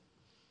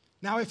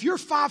 Now, if you're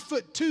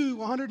 5'2",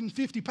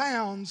 150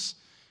 pounds,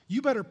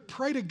 you better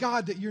pray to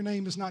God that your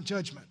name is not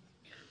Judgment.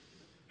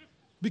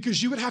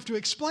 Because you would have to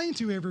explain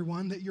to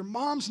everyone that your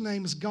mom's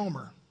name is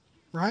Gomer,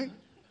 right?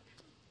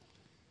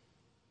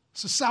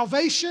 So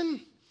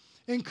salvation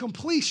and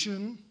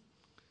completion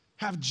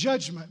have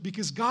judgment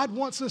because God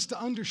wants us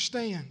to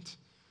understand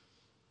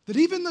that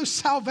even though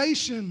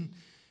salvation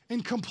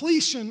and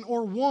completion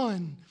are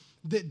one,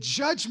 that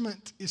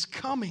judgment is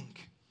coming.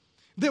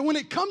 That when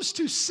it comes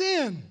to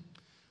sin,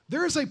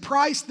 there is a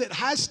price that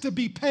has to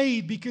be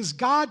paid because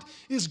God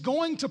is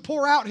going to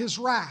pour out His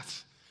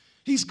wrath.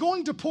 He's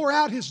going to pour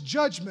out His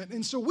judgment.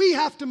 And so we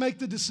have to make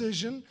the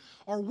decision,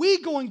 are we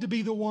going to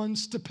be the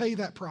ones to pay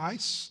that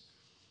price?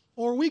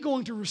 Or are we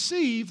going to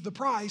receive the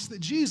price that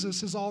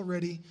Jesus has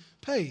already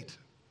paid?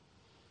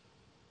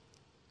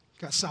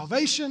 Got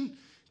salvation,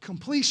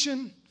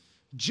 completion,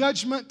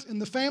 judgment,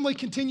 and the family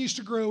continues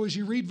to grow. As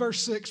you read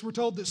verse 6, we're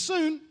told that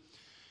soon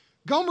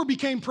Gomer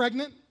became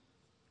pregnant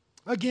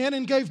again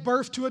and gave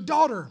birth to a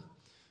daughter.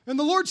 And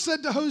the Lord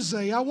said to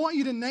Hosea, I want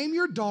you to name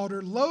your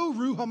daughter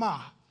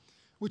Lo-Ruhamah,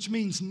 which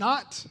means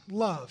not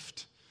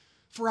loved.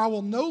 For I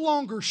will no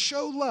longer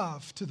show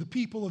love to the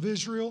people of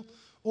Israel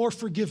or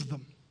forgive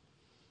them.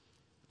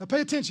 Now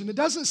pay attention. It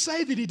doesn't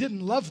say that he didn't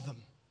love them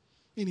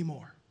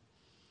anymore.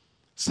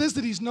 It says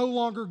that he's no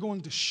longer going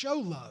to show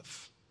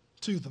love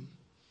to them.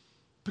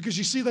 Because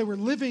you see, they were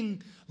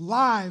living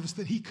lives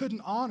that he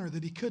couldn't honor,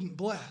 that he couldn't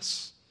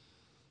bless.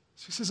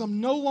 So he says, I'm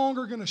no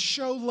longer going to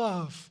show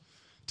love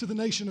to the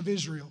nation of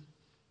Israel.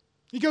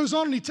 He goes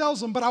on and he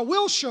tells them, but I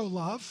will show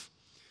love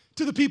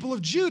to the people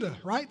of Judah,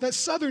 right? That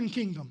southern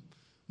kingdom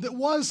that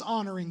was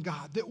honoring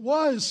God, that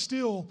was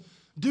still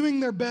doing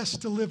their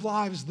best to live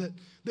lives that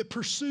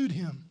pursued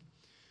him.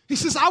 He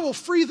says, I will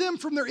free them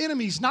from their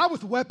enemies, not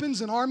with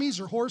weapons and armies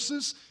or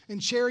horses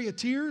and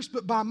charioteers,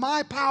 but by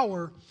my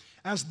power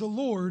as the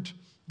Lord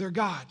their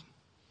God.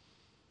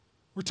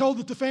 We're told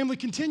that the family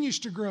continues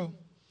to grow.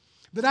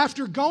 That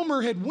after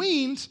Gomer had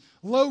weaned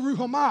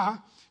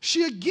Lo-Ruhamah,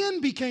 she again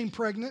became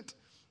pregnant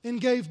and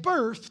gave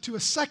birth to a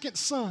second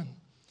son.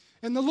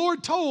 And the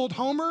Lord told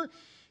Homer,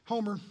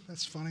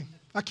 that's funny.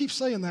 I keep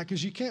saying that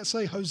because you can't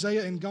say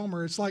Hosea and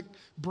Gomer. It's like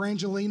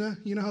Brangelina.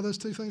 You know how those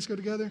two things go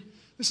together?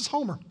 This is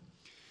Homer.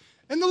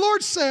 And the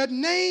Lord said,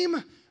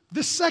 name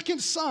the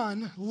second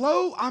son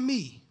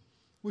Lo-Ami,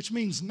 which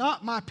means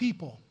not my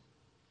people.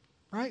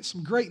 Right?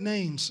 Some great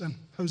names in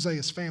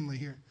Hosea's family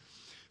here.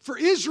 For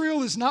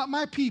Israel is not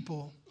my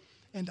people,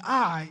 and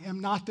I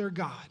am not their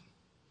God.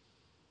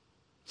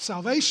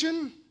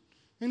 Salvation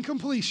and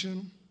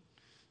completion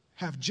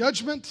have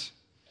judgment,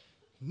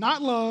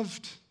 not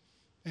loved,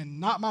 and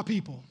not my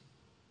people.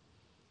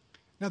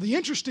 Now, the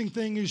interesting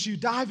thing is you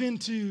dive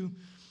into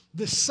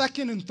the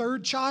second and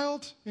third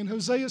child in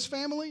Hosea's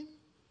family,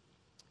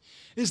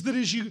 is that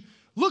as you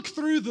look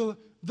through the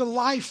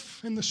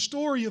life and the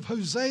story of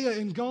Hosea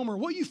and Gomer,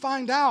 what you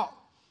find out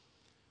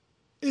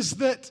is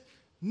that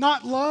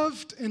not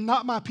loved and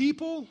not my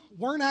people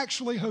weren't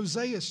actually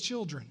Hosea's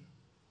children.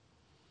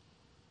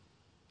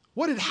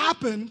 What had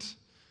happened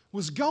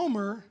was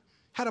Gomer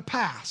had a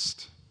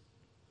past,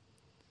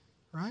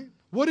 right?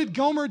 What did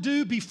Gomer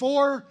do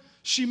before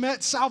she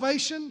met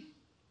salvation?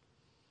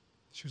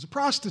 She was a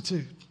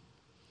prostitute.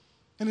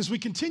 And as we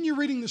continue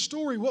reading the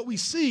story, what we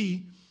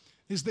see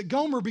is that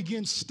Gomer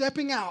begins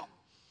stepping out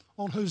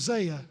on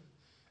Hosea,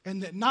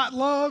 and that not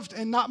loved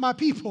and not my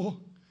people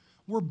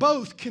were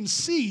both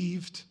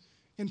conceived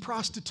in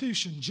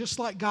prostitution, just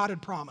like God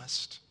had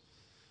promised.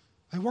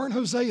 They weren't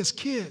Hosea's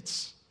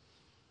kids.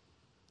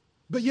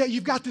 But yet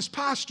you've got this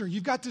pastor,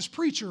 you've got this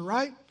preacher,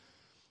 right?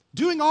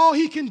 Doing all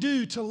he can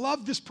do to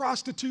love this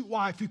prostitute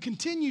wife who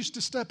continues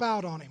to step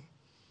out on him,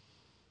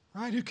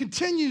 right? Who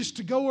continues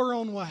to go her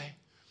own way.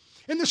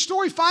 And the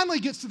story finally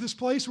gets to this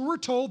place where we're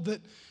told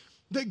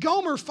that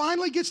Gomer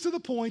finally gets to the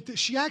point that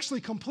she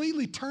actually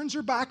completely turns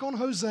her back on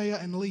Hosea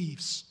and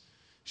leaves.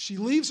 She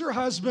leaves her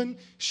husband,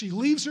 she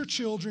leaves her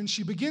children,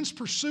 she begins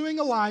pursuing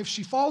a life,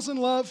 she falls in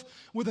love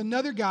with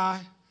another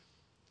guy,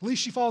 at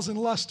least she falls in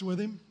lust with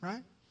him,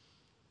 right?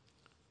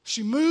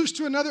 She moves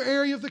to another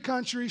area of the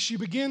country, she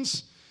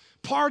begins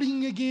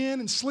partying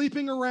again and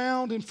sleeping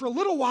around, and for a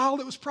little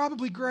while it was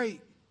probably great,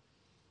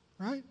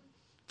 right?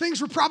 Things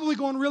were probably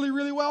going really,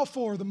 really well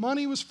for her. The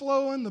money was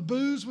flowing, the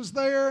booze was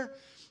there,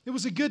 it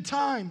was a good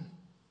time.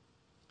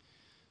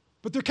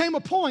 But there came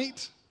a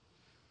point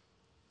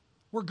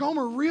where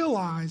Gomer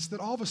realized that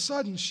all of a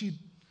sudden she'd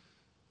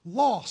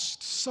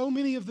lost so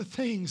many of the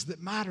things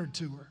that mattered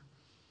to her.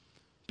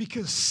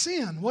 Because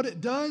sin, what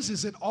it does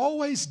is it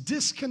always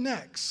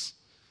disconnects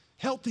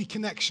healthy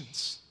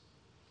connections.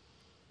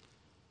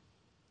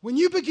 When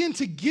you begin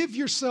to give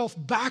yourself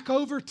back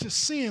over to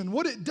sin,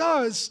 what it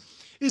does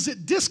is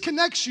it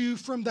disconnects you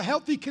from the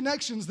healthy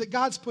connections that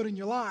God's put in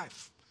your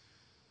life.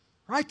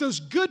 Right? Those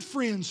good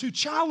friends who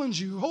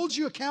challenge you, who hold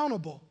you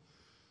accountable.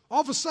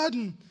 All of a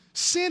sudden,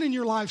 sin in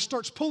your life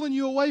starts pulling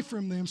you away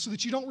from them so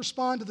that you don't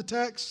respond to the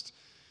text.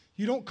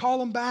 You don't call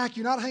them back.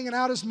 You're not hanging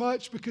out as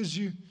much because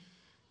you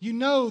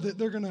know that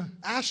they're going to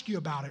ask you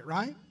about it,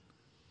 right?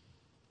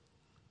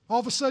 All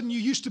of a sudden, you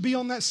used to be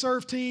on that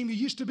serve team. You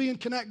used to be in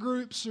connect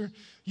groups, or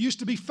you used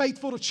to be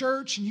faithful to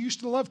church, and you used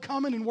to love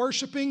coming and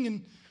worshiping.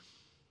 And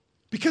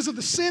because of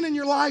the sin in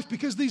your life,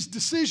 because of these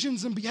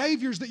decisions and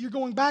behaviors that you're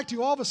going back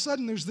to, all of a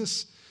sudden there's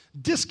this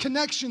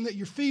disconnection that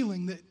you're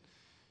feeling that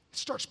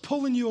starts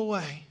pulling you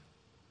away.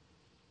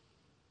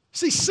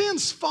 See,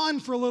 sin's fun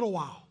for a little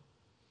while.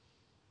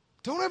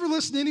 Don't ever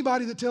listen to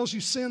anybody that tells you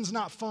sin's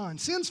not fun.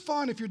 Sin's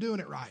fun if you're doing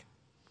it right.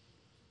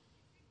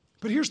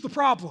 But here's the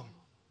problem.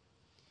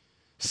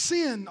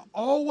 Sin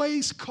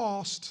always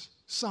costs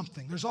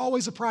something. There's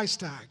always a price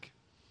tag.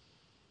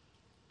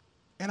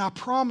 And I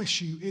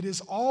promise you, it is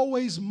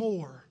always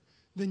more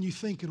than you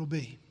think it'll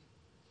be.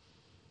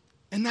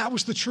 And that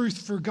was the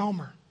truth for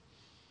Gomer.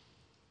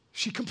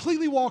 She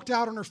completely walked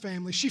out on her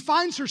family. She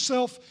finds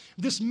herself,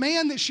 this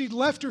man that she'd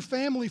left her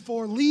family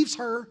for leaves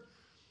her.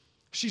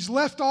 She's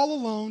left all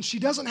alone. She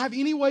doesn't have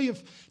any way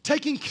of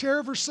taking care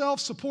of herself,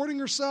 supporting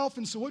herself.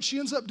 And so what she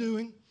ends up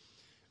doing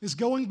is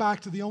going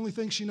back to the only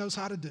thing she knows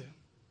how to do.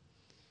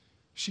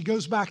 She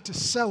goes back to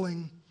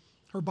selling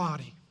her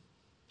body.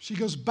 She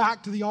goes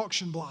back to the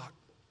auction block.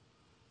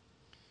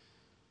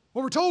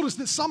 What we're told is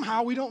that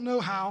somehow, we don't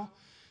know how,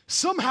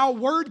 somehow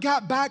word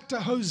got back to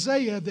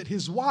Hosea that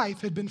his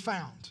wife had been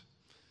found.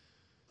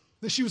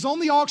 That she was on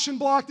the auction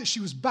block, that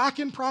she was back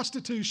in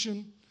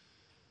prostitution.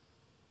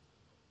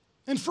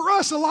 And for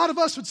us, a lot of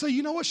us would say,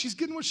 you know what, she's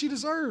getting what she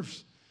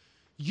deserves.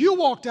 You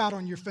walked out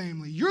on your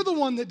family. You're the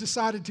one that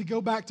decided to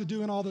go back to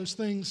doing all those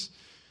things.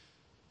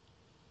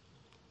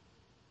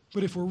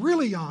 But if we're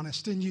really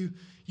honest and you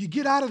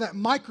get out of that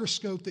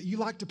microscope that you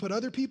like to put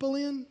other people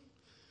in,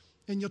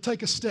 and you'll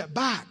take a step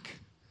back,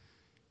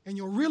 and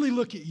you'll really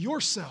look at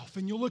yourself,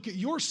 and you'll look at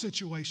your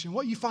situation,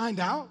 what you find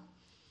out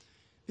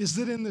is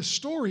that in this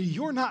story,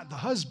 you're not the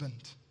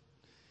husband.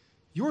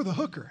 You're the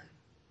hooker.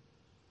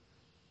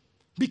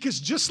 Because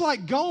just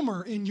like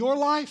Gomer in your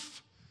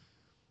life,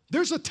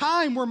 there's a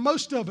time where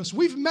most of us,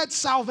 we've met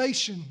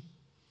salvation,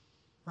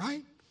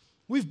 right?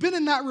 We've been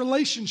in that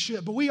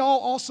relationship, but we all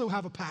also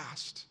have a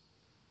past.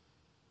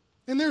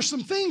 And there's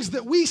some things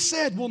that we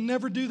said we'll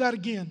never do that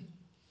again.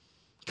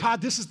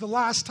 God, this is the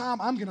last time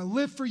I'm going to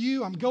live for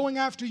you. I'm going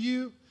after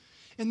you.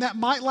 And that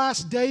might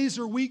last days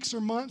or weeks or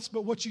months,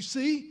 but what you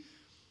see,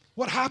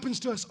 what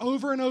happens to us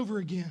over and over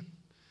again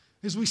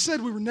is we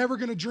said we were never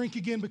going to drink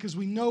again because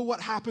we know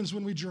what happens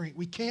when we drink.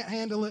 We can't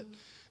handle it.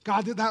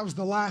 God, that was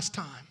the last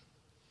time.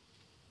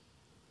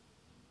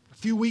 A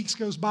few weeks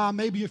goes by,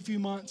 maybe a few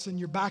months, and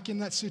you're back in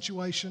that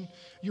situation.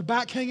 You're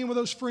back hanging with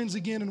those friends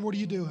again, and what are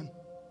you doing?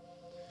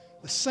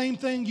 The same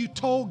thing you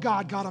told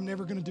God, God, I'm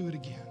never going to do it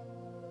again.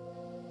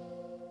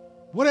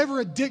 Whatever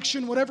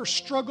addiction, whatever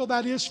struggle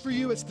that is for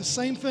you, it's the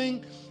same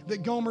thing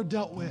that Gomer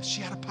dealt with. She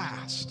had a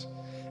past,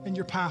 and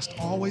your past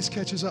always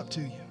catches up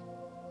to you.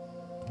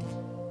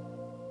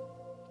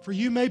 For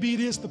you, maybe it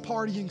is the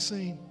partying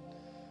scene.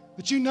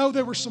 That you know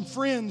there were some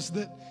friends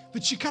that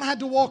you kind of had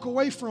to walk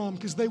away from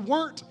because they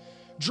weren't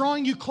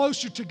drawing you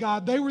closer to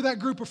God. They were that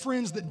group of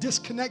friends that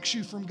disconnects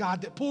you from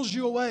God, that pulls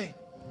you away.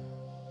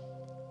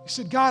 You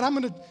said, God, I'm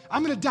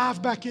gonna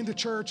dive back into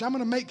church. I'm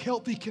gonna make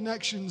healthy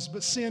connections,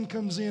 but sin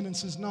comes in and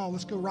says, no,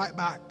 let's go right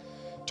back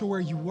to where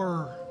you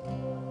were.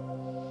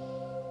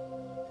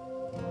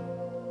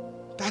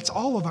 That's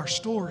all of our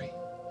story.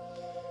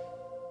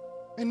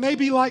 And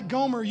maybe like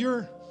Gomer,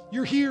 you're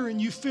here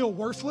and you feel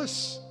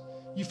worthless.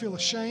 You feel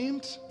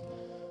ashamed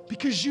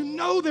because you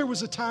know there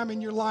was a time in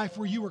your life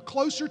where you were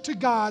closer to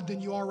God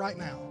than you are right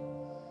now.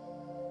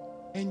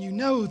 And you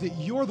know that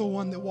you're the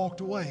one that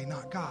walked away,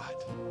 not God.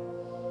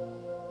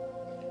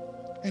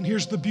 And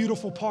here's the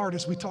beautiful part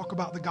as we talk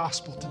about the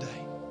gospel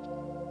today.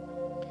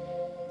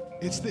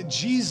 It's that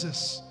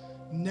Jesus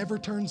never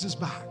turns his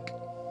back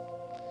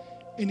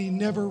and he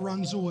never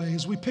runs away.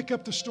 As we pick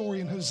up the story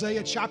in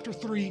Hosea chapter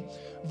 3,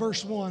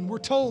 verse 1, we're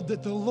told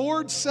that the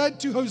Lord said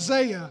to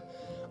Hosea,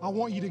 I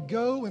want you to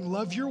go and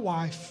love your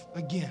wife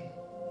again.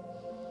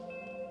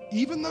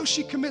 Even though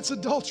she commits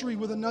adultery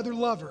with another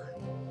lover,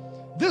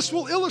 this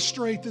will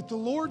illustrate that the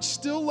Lord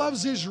still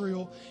loves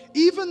Israel,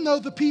 even though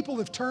the people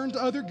have turned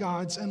to other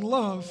gods and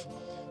love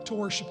to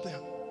worship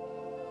them.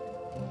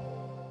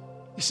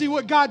 You see,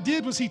 what God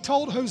did was he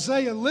told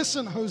Hosea,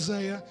 listen,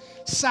 Hosea,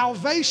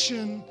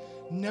 salvation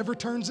never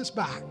turns its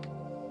back.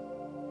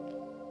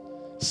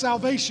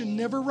 Salvation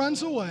never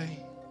runs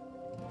away.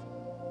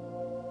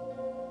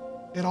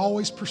 It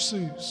always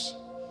pursues.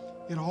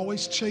 It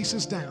always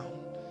chases down.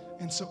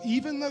 And so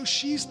even though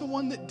she's the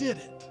one that did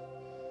it,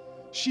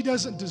 she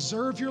doesn't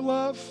deserve your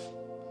love.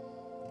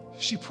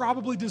 She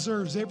probably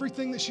deserves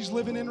everything that she's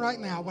living in right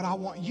now. What I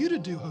want you to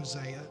do,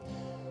 Hosea,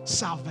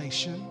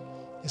 salvation,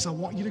 is I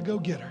want you to go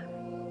get her.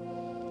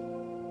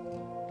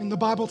 And the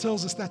Bible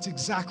tells us that's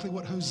exactly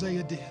what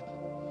Hosea did.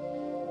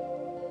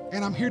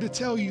 And I'm here to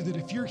tell you that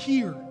if you're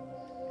here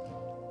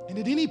and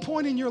at any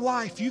point in your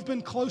life you've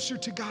been closer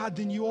to God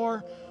than you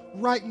are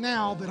right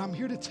now, that I'm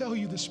here to tell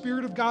you the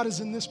Spirit of God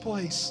is in this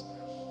place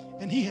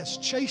and he has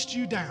chased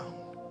you down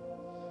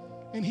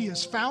and he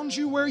has found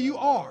you where you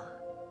are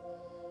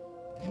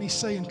and he's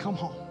saying, come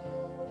home.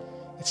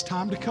 It's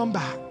time to come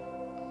back.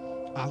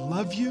 I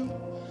love you.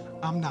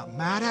 I'm not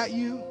mad at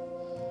you.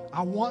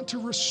 I want to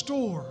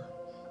restore.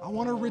 I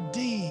want to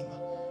redeem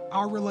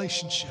our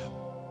relationship.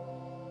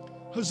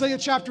 Hosea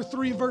chapter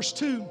 3 verse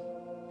 2,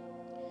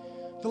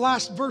 the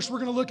last verse we're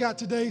going to look at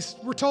today,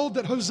 we're told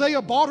that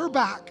Hosea bought her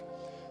back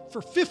for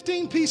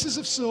 15 pieces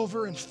of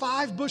silver and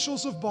 5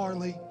 bushels of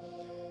barley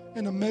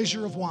and a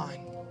measure of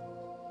wine.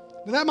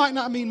 Now that might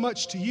not mean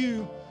much to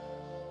you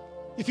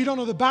if you don't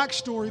know the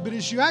backstory, but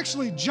as you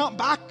actually jump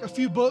back a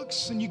few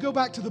books and you go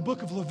back to the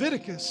book of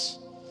Leviticus,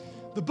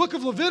 the book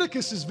of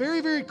Leviticus is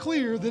very, very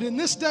clear that in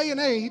this day and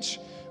age,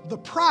 the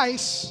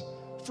price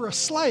for a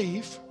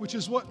slave, which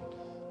is what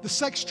the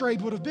sex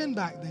trade would have been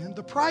back then,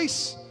 the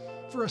price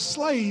for a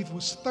slave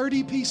was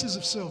 30 pieces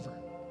of silver.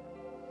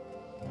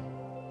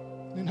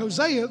 And in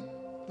Hosea,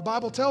 the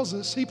Bible tells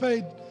us he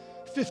paid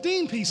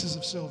 15 pieces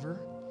of silver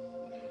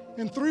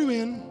and threw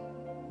in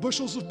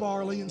bushels of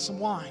barley and some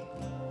wine.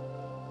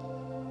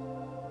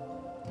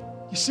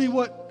 You see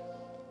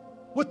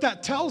what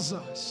that tells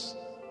us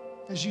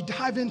as you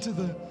dive into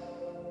the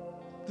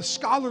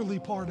scholarly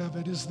part of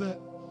it is that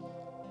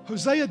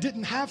Hosea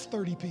didn't have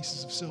 30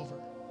 pieces of silver.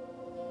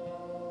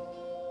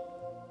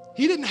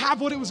 He didn't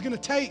have what it was going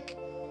to take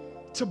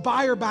to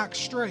buy her back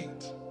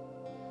straight.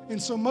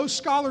 And so most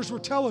scholars will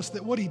tell us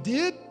that what he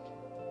did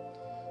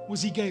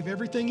was he gave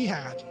everything he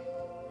had.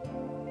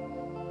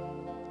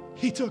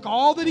 He took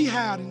all that he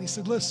had and he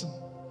said, listen,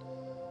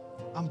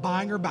 I'm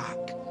buying her back.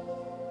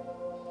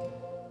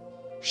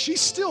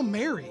 She's still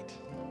married,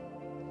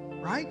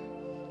 right?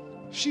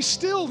 She's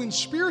still, in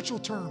spiritual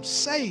terms,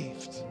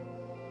 saved.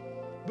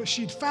 But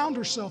she'd found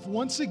herself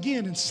once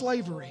again in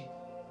slavery.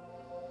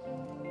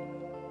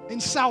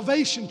 And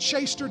salvation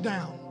chased her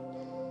down,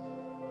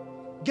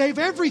 gave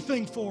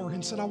everything for her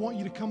and said, I want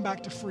you to come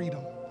back to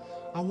freedom.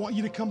 I want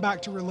you to come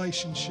back to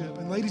relationship.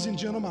 And ladies and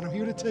gentlemen, I'm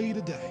here to tell you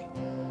today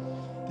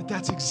that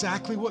that's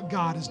exactly what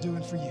God is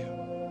doing for you.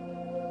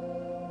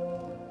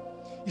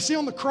 You see,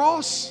 on the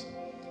cross,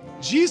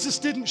 Jesus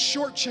didn't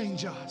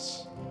shortchange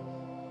us.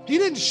 He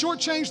didn't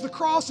shortchange the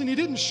cross and he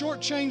didn't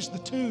shortchange the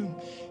tomb.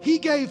 He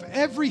gave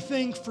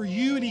everything for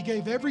you and he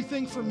gave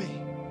everything for me.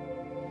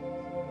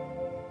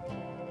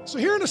 So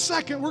here in a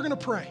second, we're going to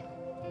pray.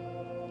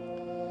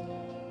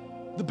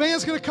 The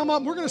band's going to come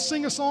up. We're going to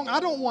sing a song. I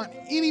don't want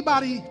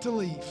anybody to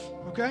leave,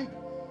 okay?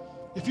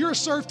 If you're a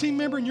serve team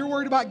member and you're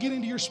worried about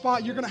getting to your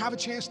spot, you're going to have a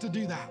chance to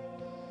do that.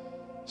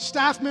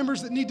 Staff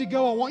members that need to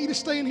go, I want you to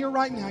stay in here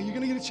right now. You're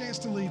going to get a chance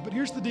to leave. But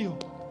here's the deal.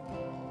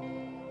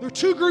 There are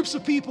 2 groups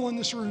of people in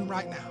this room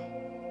right now.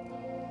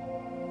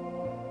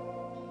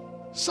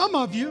 Some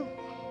of you,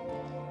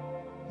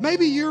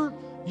 maybe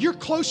you're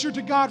closer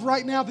to God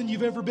right now than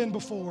you've ever been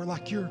before.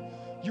 Like you're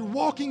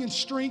walking in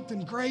strength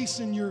and grace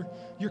and you're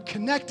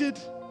connected.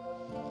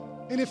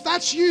 And if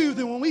that's you,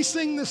 then when we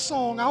sing this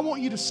song, I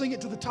want you to sing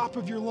it to the top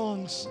of your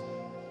lungs.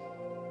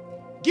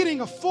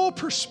 getting a full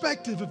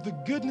perspective of the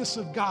goodness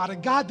of God, a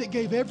God that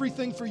gave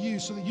everything for you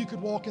so that you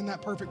could walk in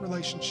that perfect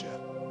relationship.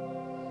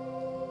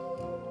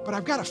 But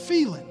I've got a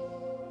feeling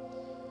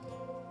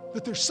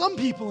that there's some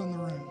people in the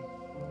room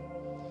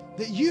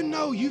that you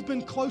know you've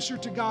been closer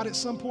to God at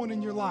some point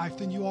in your life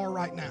than you are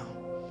right now.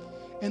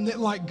 And that,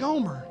 like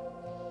Gomer,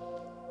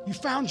 you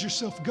found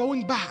yourself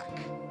going back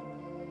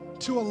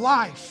to a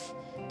life,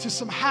 to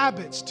some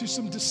habits, to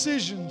some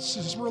decisions,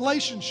 to some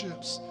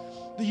relationships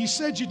that you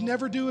said you'd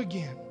never do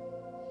again.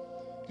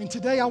 And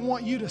today I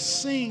want you to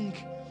sing,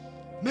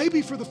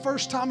 maybe for the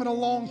first time in a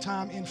long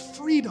time, in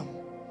freedom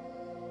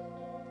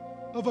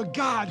of a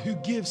God who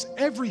gives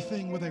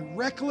everything with a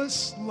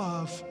reckless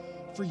love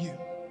for you.